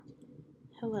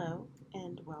Hello,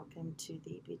 and welcome to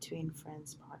the Between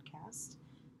Friends podcast.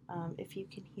 If you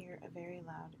can hear a very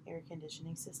loud air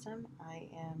conditioning system, I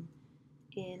am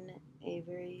in a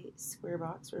very square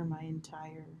box where my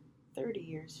entire 30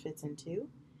 years fits into.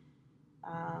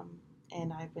 Um,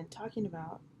 and I've been talking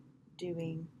about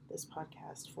doing this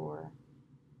podcast for,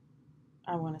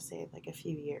 I want to say, like a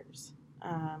few years.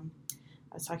 I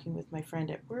was talking with my friend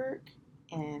at work,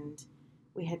 and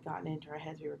we had gotten into our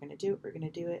heads we were going to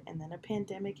do it, and then a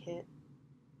pandemic hit,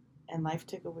 and life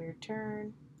took a weird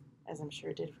turn, as I'm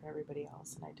sure it did for everybody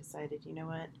else. And I decided, you know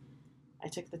what? I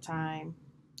took the time,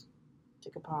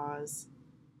 took a pause,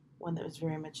 one that was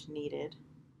very much needed,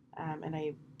 and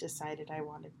I decided I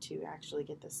wanted to actually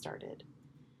get this started.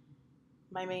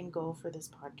 My main goal for this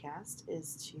podcast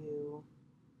is to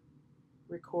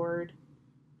record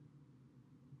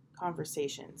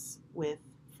conversations with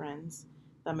friends.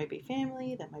 That might be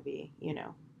family, that might be,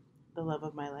 the love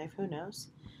of my life, who knows?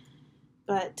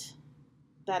 But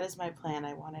that is my plan.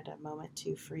 I wanted a moment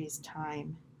to freeze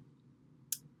time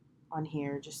on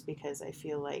here just because I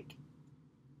feel like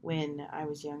when I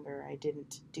was younger, I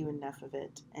didn't do enough of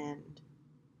it. And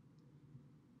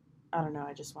I don't know,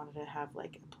 I just wanted to have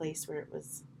like a place where it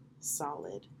was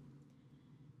solid.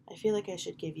 I feel like I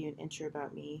should give you an intro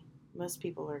about me. Most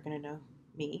people are going to know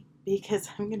me because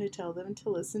I'm going to tell them to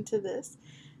listen to this.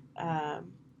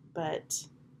 But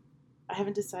I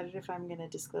haven't decided if I'm going to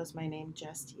disclose my name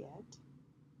just yet.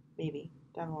 Maybe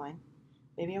down the line.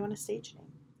 Maybe I want a stage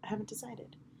name. I haven't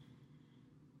decided.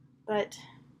 But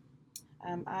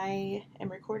I am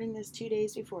recording this 2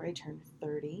 days before I turn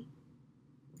 30.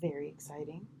 Very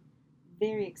exciting.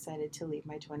 Very excited to leave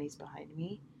my 20s behind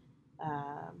me.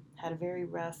 Had a very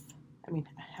rough,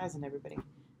 hasn't everybody?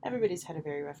 Everybody's had a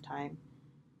very rough time.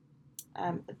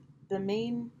 The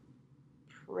main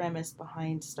premise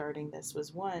behind starting this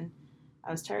was one,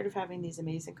 I was tired of having these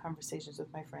amazing conversations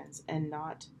with my friends and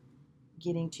not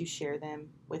getting to share them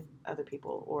with other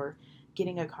people or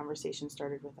getting a conversation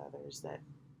started with others that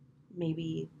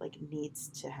maybe like needs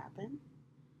to happen.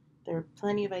 There are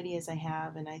plenty of ideas I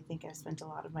have, and I think I've spent a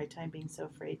lot of my time being so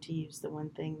afraid to use the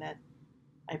one thing that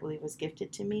I believe was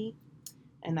gifted to me,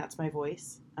 and that's my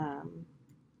voice.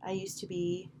 I used to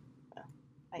be, well,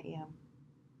 I am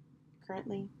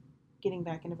currently getting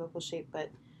back into vocal shape, but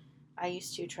I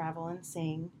used to travel and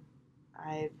sing.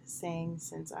 I've sang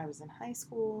since I was in high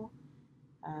school.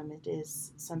 It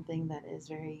is something that is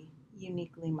very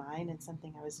uniquely mine and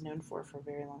something I was known for a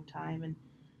very long time. And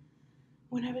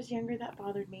when I was younger, that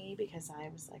bothered me because I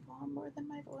was like, oh, I'm more than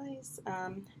my voice.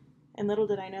 And little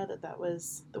did I know that that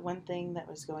was the one thing that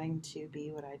was going to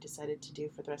be what I decided to do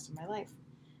for the rest of my life,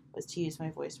 was to use my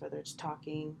voice, whether it's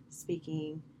talking,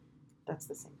 speaking, that's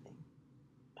the same thing.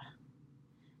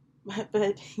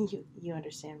 But you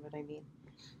understand what I mean.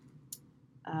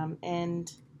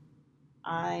 And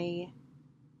I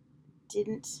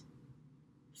didn't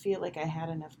feel like I had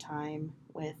enough time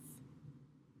with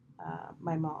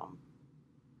my mom.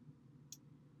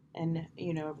 And,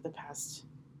 over the past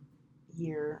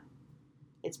year,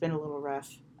 it's been a little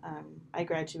rough. I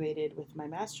graduated with my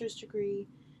master's degree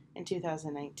in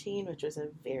 2019, which was a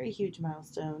very huge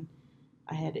milestone.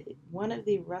 I had one of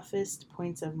the roughest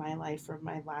points of my life for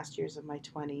my last years of my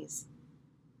 20s.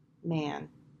 Man,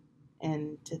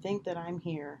 and to think that I'm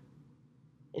here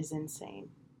is insane.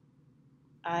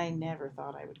 I never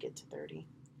thought I would get to 30.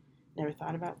 Never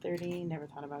thought about 30, never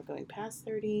thought about going past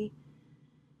 30,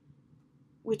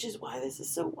 which is why this is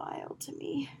so wild to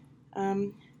me.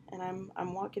 And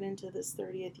I'm walking into this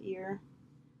 30th year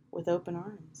with open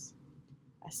arms.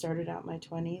 I started out my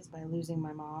 20s by losing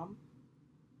my mom.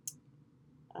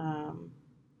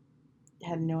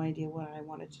 Had no idea what I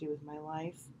wanted to do with my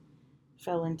life.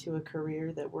 Fell into a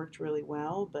career that worked really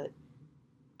well, but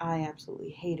I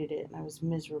absolutely hated it and I was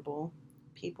miserable.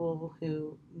 People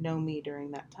who know me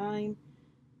during that time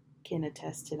can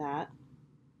attest to that.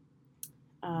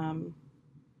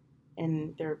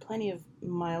 And there are plenty of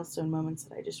milestone moments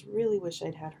that I just really wish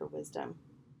I'd had her wisdom,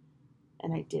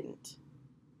 and I didn't.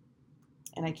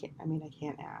 And I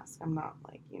can't ask. I'm not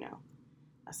like,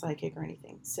 a psychic or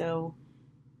anything. So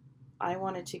I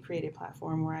wanted to create a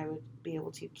platform where I would be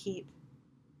able to keep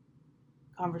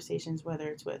conversations, whether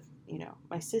it's with,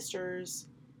 my sisters,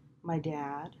 my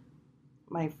dad,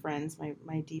 my friends,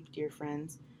 my deep, dear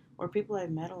friends, or people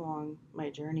I've met along my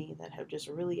journey that have just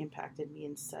really impacted me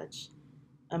in such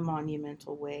a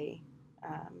monumental way.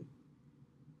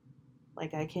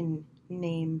 Like I can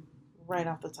name right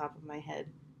off the top of my head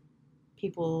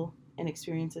people and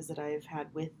experiences that I've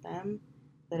had with them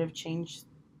that have changed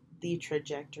the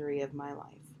trajectory of my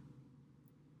life.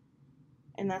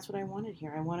 And that's what I wanted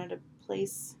here. I wanted a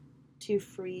place to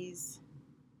freeze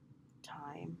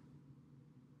time,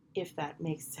 if that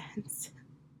makes sense.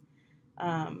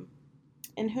 um,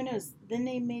 and who knows, the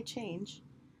name may change.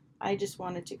 I just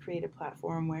wanted to create a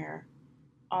platform where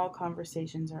all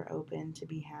conversations are open to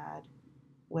be had,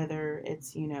 whether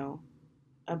it's,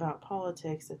 about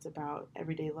politics, it's about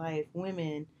everyday life,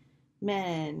 women,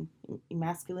 men,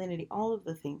 masculinity, all of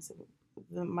the things.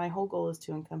 My whole goal is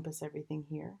to encompass everything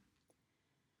here.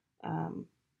 Um,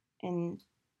 and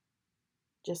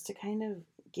just to kind of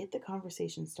get the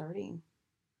conversation starting.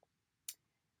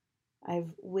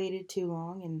 I've waited too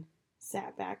long and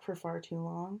sat back for far too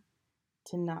long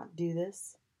to not do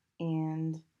this.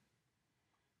 And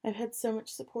I've had so much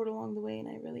support along the way, and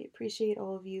I really appreciate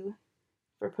all of you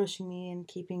for pushing me and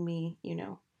keeping me,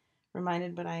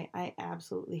 reminded. But I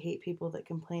absolutely hate people that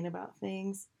complain about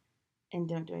things and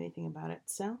don't do anything about it.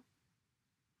 So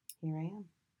here I am.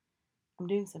 I'm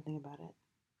doing something about it.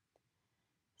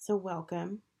 So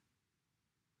welcome.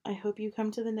 I hope you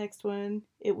come to the next one.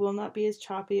 It will not be as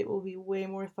choppy. It will be way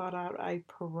more thought out, I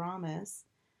promise.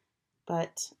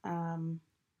 But I'm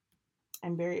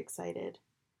very excited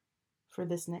for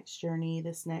this next journey,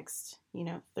 this next,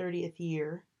 30th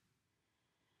year.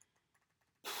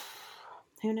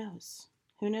 Who knows?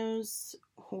 Who knows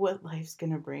what life's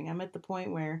going to bring? I'm at the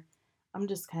point where I'm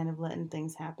just kind of letting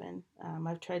things happen.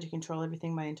 I've tried to control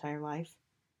everything my entire life.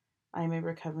 I'm a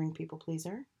recovering people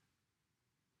pleaser.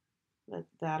 But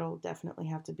that'll definitely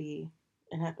have to be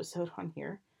an episode on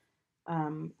here.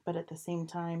 But at the same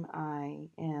time, I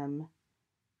am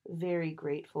very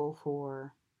grateful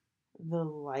for the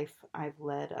life I've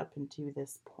led up into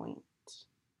this point.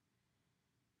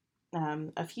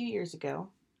 A few years ago,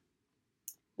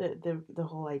 the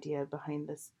whole idea behind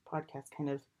this podcast kind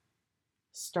of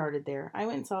started there. I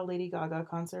went and saw a Lady Gaga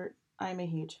concert. I'm a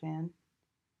huge fan.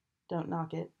 Don't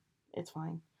knock it. It's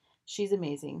fine. She's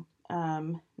amazing.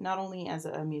 Not only as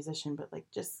a musician, but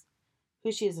like just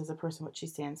who she is as a person, what she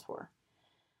stands for.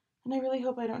 And I really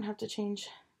hope I don't have to change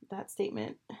that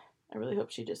statement. I really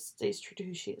hope she just stays true to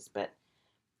who she is. But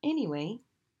anyway,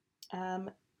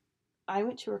 I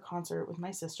went to her concert with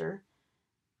my sister.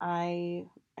 I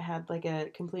had like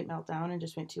a complete meltdown and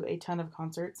just went to a ton of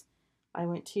concerts. I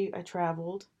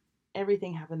traveled.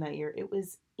 Everything happened that year. It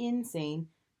was insane.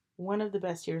 One of the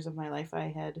best years of my life. I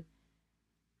had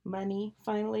money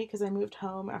finally because I moved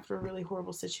home after a really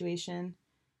horrible situation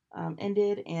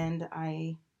ended, and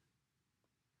I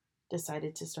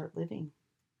decided to start living.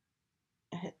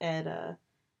 At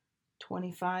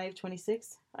 25,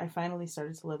 26, I finally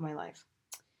started to live my life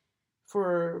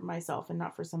for myself and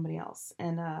not for somebody else.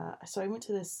 And so I went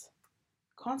to this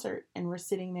concert, and we're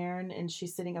sitting there, and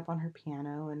she's sitting up on her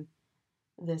piano in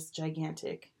this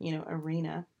gigantic,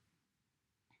 arena.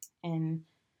 And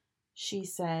she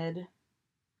said,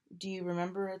 "Do you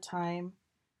remember a time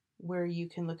where you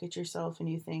can look at yourself and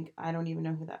you think, I don't even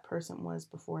know who that person was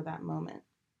before that moment?"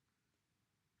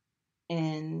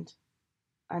 And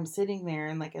I'm sitting there,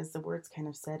 and like as the words kind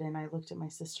of said, and I looked at my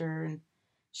sister, and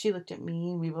she looked at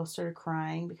me, and we both started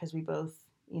crying because we both,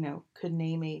 could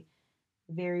name a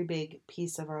very big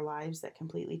piece of our lives that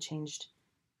completely changed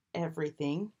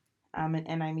everything.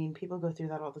 And I mean, people go through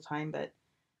that all the time, but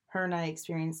her and I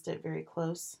experienced it very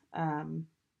close. And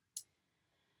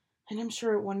I'm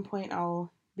sure at one point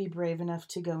I'll be brave enough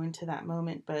to go into that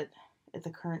moment, but at the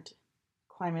current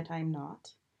climate, I'm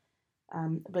not.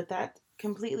 But that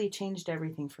completely changed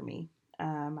everything for me.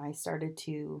 I started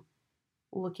to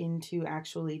look into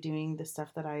actually doing the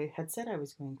stuff that I had said I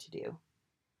was going to do.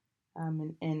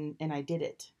 And I did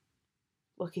it.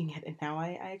 Looking at it now,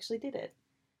 I actually did it.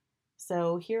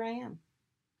 So here I am,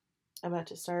 about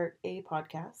to start a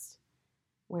podcast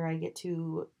where I get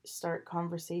to start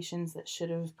conversations that should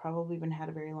have probably been had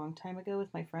a very long time ago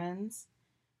with my friends,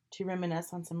 to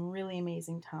reminisce on some really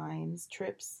amazing times,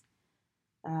 trips,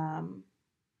 and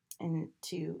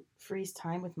to freeze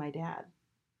time with my dad.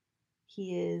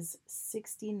 He is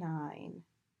 69,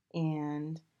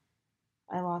 and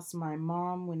I lost my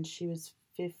mom when she was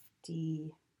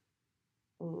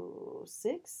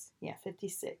 56. Yeah,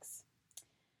 56.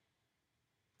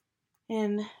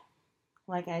 And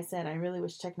like I said, I really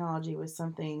wish technology was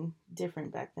something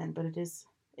different back then, but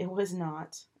it was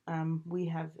not. We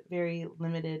have very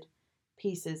limited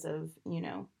pieces of,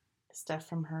 stuff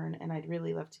from her, and I'd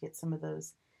really love to get some of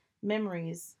those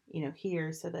memories,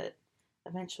 here, so that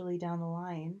eventually down the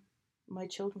line, my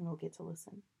children will get to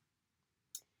listen.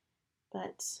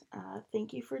 But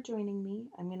thank you for joining me.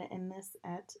 I'm going to end this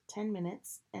at 10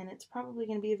 minutes, and it's probably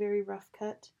going to be a very rough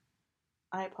cut.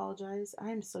 I apologize.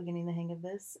 I'm still getting the hang of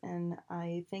this, and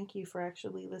I thank you for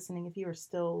actually listening if you are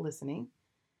still listening.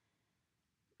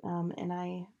 And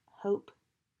I Hope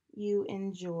you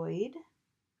enjoyed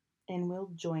and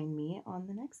will join me on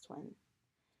the next one.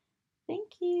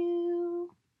 Thank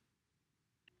you.